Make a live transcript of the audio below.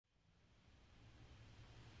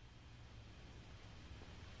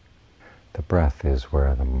The breath is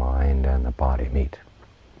where the mind and the body meet.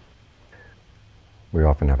 We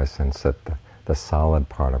often have a sense that the solid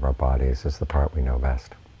part of our bodies is the part we know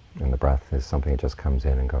best, and the breath is something that just comes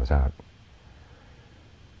in and goes out.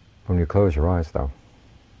 When you close your eyes, though,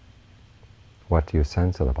 what do you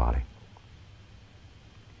sense of the body?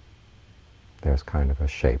 There's kind of a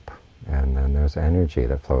shape, and then there's energy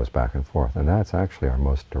that flows back and forth, and that's actually our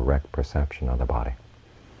most direct perception of the body.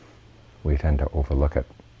 We tend to overlook it.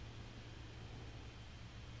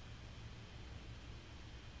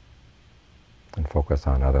 And focus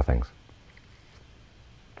on other things.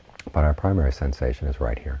 But our primary sensation is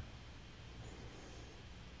right here.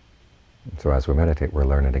 So as we meditate, we're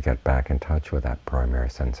learning to get back in touch with that primary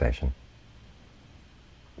sensation,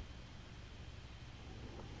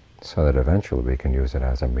 so that eventually we can use it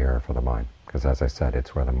as a mirror for the mind. Because as I said,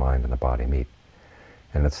 it's where the mind and the body meet.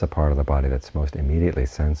 And it's the part of the body that's most immediately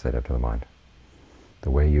sensitive to the mind.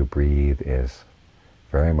 The way you breathe is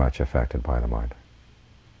very much affected by the mind.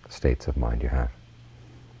 States of mind you have.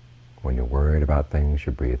 When you're worried about things,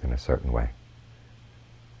 you breathe in a certain way.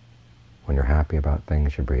 When you're happy about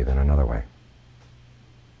things, you breathe in another way.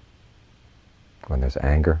 When there's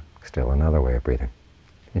anger, still another way of breathing.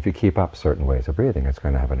 If you keep up certain ways of breathing, it's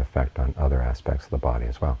going to have an effect on other aspects of the body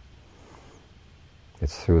as well.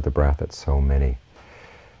 It's through the breath that so many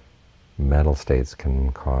mental states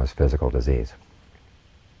can cause physical disease.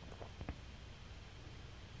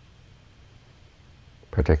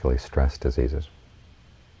 Particularly stress diseases.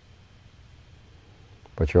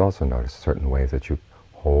 But you also notice certain ways that you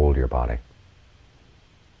hold your body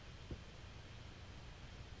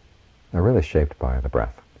are really shaped by the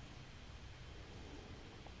breath.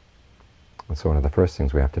 And so one of the first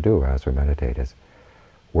things we have to do as we meditate is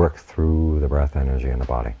work through the breath energy in the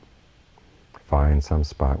body. Find some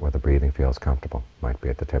spot where the breathing feels comfortable. Might be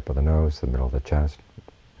at the tip of the nose, the middle of the chest,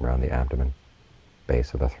 around the abdomen,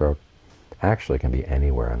 base of the throat. Actually can be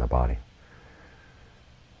anywhere in the body.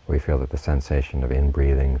 We feel that the sensation of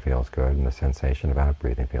in-breathing feels good and the sensation of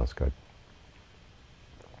out-breathing feels good.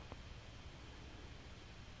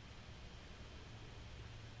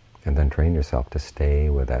 And then train yourself to stay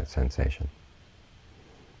with that sensation.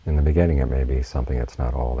 In the beginning it may be something that's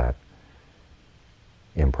not all that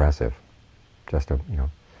impressive. Just a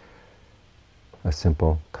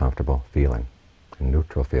simple, comfortable feeling, a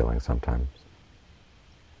neutral feeling sometimes.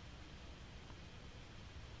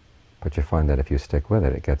 But you find that if you stick with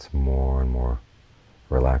it, it gets more and more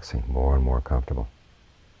relaxing, more and more comfortable.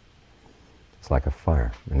 It's like a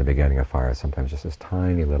fire. In the beginning of fire, sometimes just this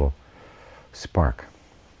tiny little spark.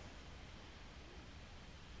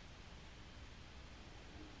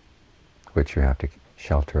 Which you have to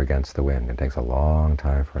shelter against the wind. It takes a long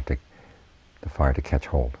time for the fire to catch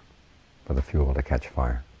hold, for the fuel to catch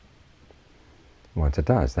fire. Once it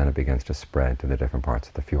does, then it begins to spread to the different parts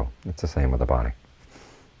of the fuel. It's the same with the body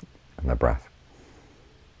and the breath.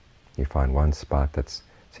 You find one spot that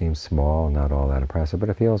seems small, not all that impressive, but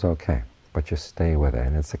it feels okay. But you stay with it,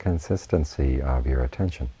 and it's the consistency of your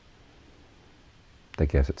attention that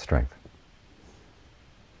gives it strength.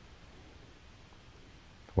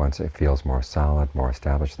 Once it feels more solid, more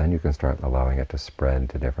established, then you can start allowing it to spread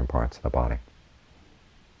to different parts of the body.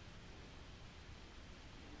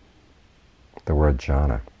 The word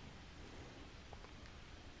jhana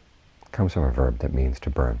comes from a verb that means to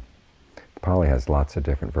burn. Pali has lots of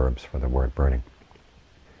different verbs for the word burning.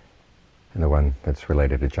 And the one that's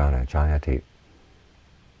related to jhana, jayati,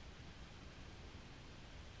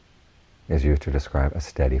 is used to describe a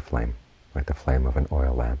steady flame, like the flame of an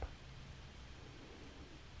oil lamp.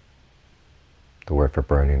 The word for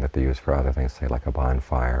burning that they use for other things, say like a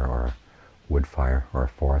bonfire or a wood fire or a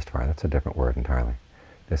forest fire, that's a different word entirely.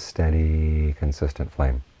 This steady, consistent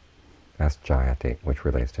flame, that's jayati, which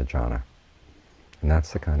relates to jhana. And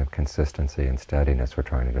that's the kind of consistency and steadiness we're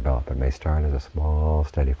trying to develop. It may start as a small,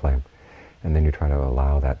 steady flame, and then you try to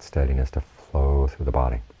allow that steadiness to flow through the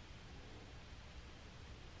body.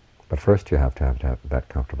 But first you have to have that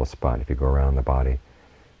comfortable spot. If you go around the body,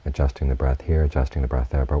 adjusting the breath here, adjusting the breath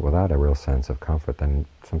there, but without a real sense of comfort, then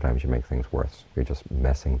sometimes you make things worse. You're just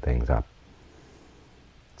messing things up.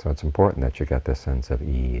 So it's important that you get this sense of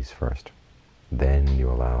ease first. Then you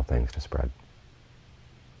allow things to spread.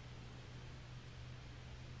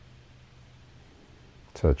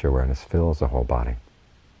 So that your awareness fills the whole body.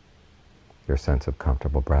 Your sense of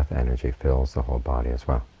comfortable breath energy fills the whole body as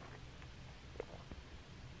well.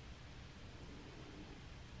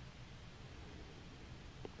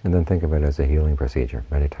 And then think of it as a healing procedure.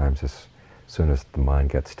 Many times as soon as the mind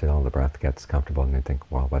gets still, the breath gets comfortable, and you think,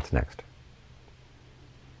 well, what's next?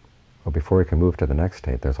 Well, before we can move to the next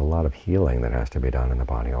state, there's a lot of healing that has to be done in the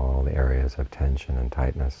body, all the areas of tension and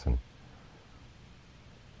tightness and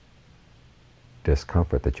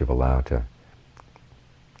discomfort that you've allowed to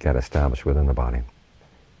get established within the body.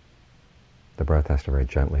 The breath has to very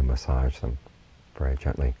gently massage them, very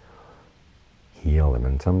gently heal them,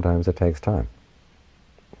 and sometimes it takes time.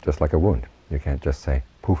 Just like a wound. You can't just say,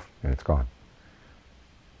 poof, and it's gone.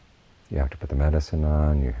 You have to put the medicine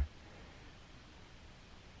on.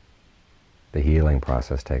 The healing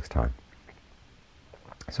process takes time.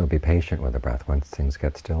 So be patient with the breath. Once things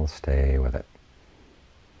get still, stay with it.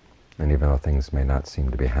 And even though things may not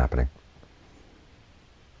seem to be happening,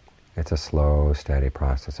 it's a slow, steady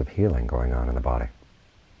process of healing going on in the body.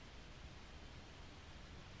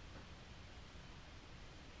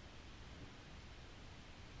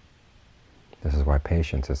 This is why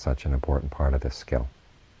patience is such an important part of this skill.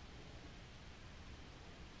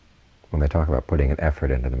 When they talk about putting an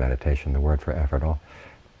effort into the meditation, the word for effort,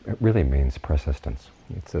 it really means persistence.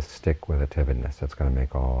 It's a stick-with-itiveness that's going to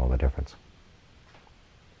make all the difference.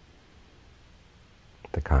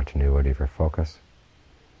 The continuity of your focus,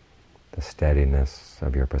 the steadiness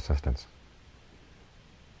of your persistence.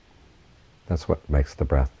 That's what makes the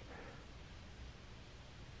breath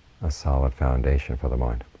a solid foundation for the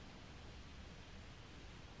mind.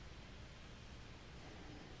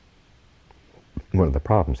 One of the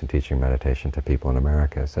problems in teaching meditation to people in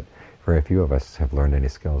America is that very few of us have learned any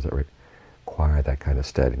skills that require that kind of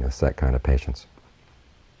steadiness, that kind of patience.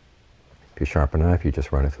 If you sharpen a knife, you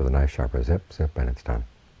just run it through the knife sharper, zip, zip, and it's done.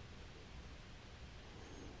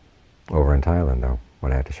 Over in Thailand, though,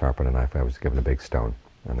 when I had to sharpen a knife, I was given a big stone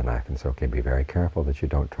and the knife, and so, okay, be very careful that you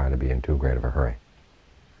don't try to be in too great of a hurry.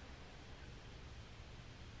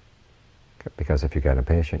 Because if you get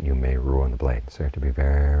impatient, you may ruin the blade. So you have to be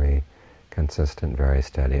very consistent, very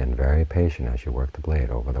steady, and very patient as you work the blade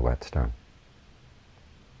over the wet stone.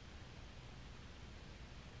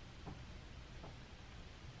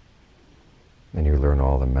 And you learn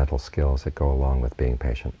all the mental skills that go along with being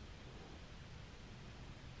patient.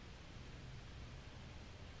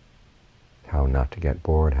 How not to get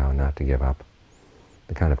bored, how not to give up.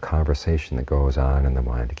 The kind of conversation that goes on in the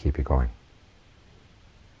mind to keep you going.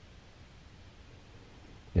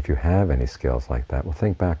 If you have any skills like that, well,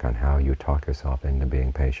 think back on how you talk yourself into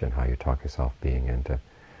being patient, how you talk yourself into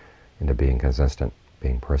being consistent,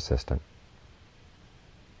 being persistent.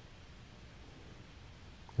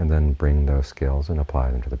 And then bring those skills and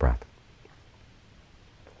apply them to the breath.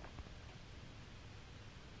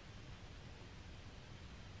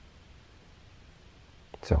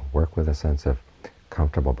 So work with a sense of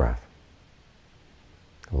comfortable breath.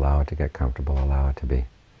 Allow it to get comfortable, allow it to be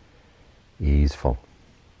easeful.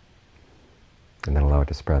 And then allow it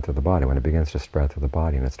to spread through the body. When it begins to spread through the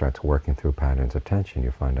body and it starts working through patterns of tension, you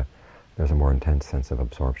find there's a more intense sense of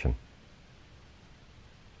absorption.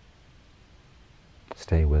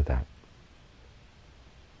 Stay with that.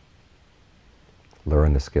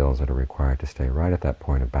 Learn the skills that are required to stay right at that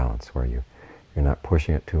point of balance where you're not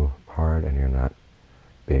pushing it too hard and you're not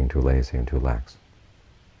being too lazy and too lax.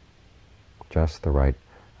 Just the right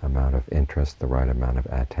amount of interest, the right amount of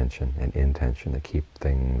attention and intention to keep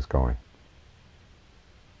things going.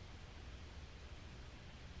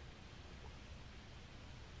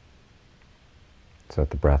 So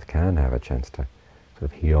that the breath can have a chance to sort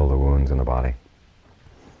of heal the wounds in the body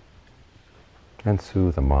and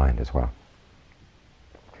soothe the mind as well.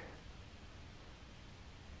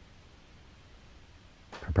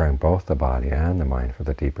 Preparing both the body and the mind for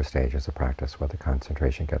the deeper stages of practice where the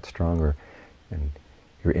concentration gets stronger and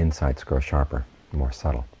your insights grow sharper, more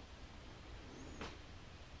subtle.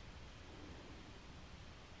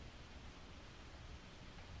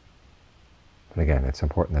 But again, it's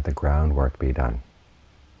important that the groundwork be done.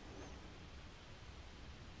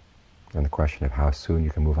 And the question of how soon you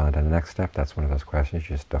can move on to the next step, that's one of those questions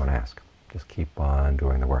you just don't ask. Just keep on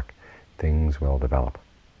doing the work. Things will develop.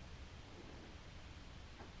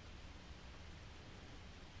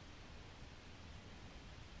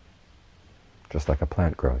 Just like a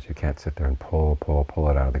plant grows. You can't sit there and pull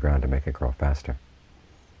it out of the ground to make it grow faster.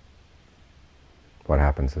 What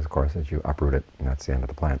happens, of course, is you uproot it, and that's the end of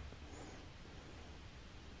the plant.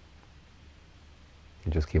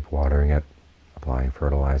 You just keep watering it, applying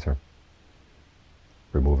fertilizer,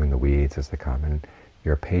 removing the weeds as they come, and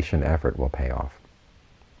your patient effort will pay off.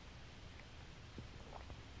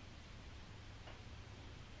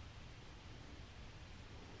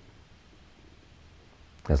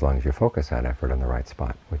 As long as you focus that effort on the right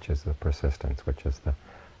spot, which is the persistence, which is the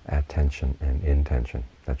attention and intention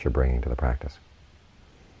that you're bringing to the practice.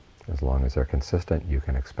 As long as they're consistent, you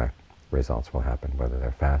can expect results will happen. Whether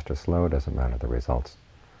they're fast or slow doesn't matter, the results.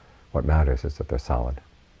 What matters is that they're solid.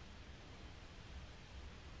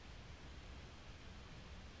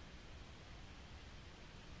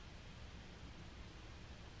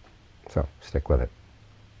 So, stick with it.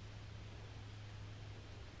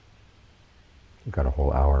 You've got a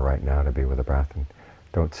whole hour right now to be with the breath, and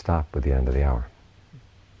don't stop with the end of the hour.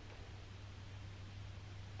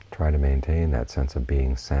 Try to maintain that sense of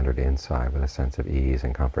being centered inside with a sense of ease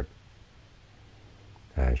and comfort.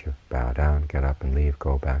 As you bow down, get up and leave,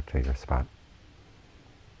 go back to your spot.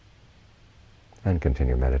 And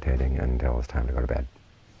continue meditating until it's time to go to bed.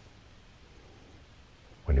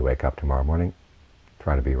 When you wake up tomorrow morning,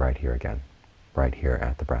 try to be right here again, right here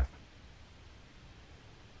at the breath.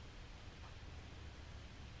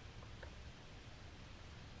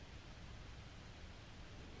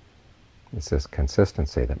 It's this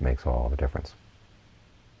consistency that makes all the difference.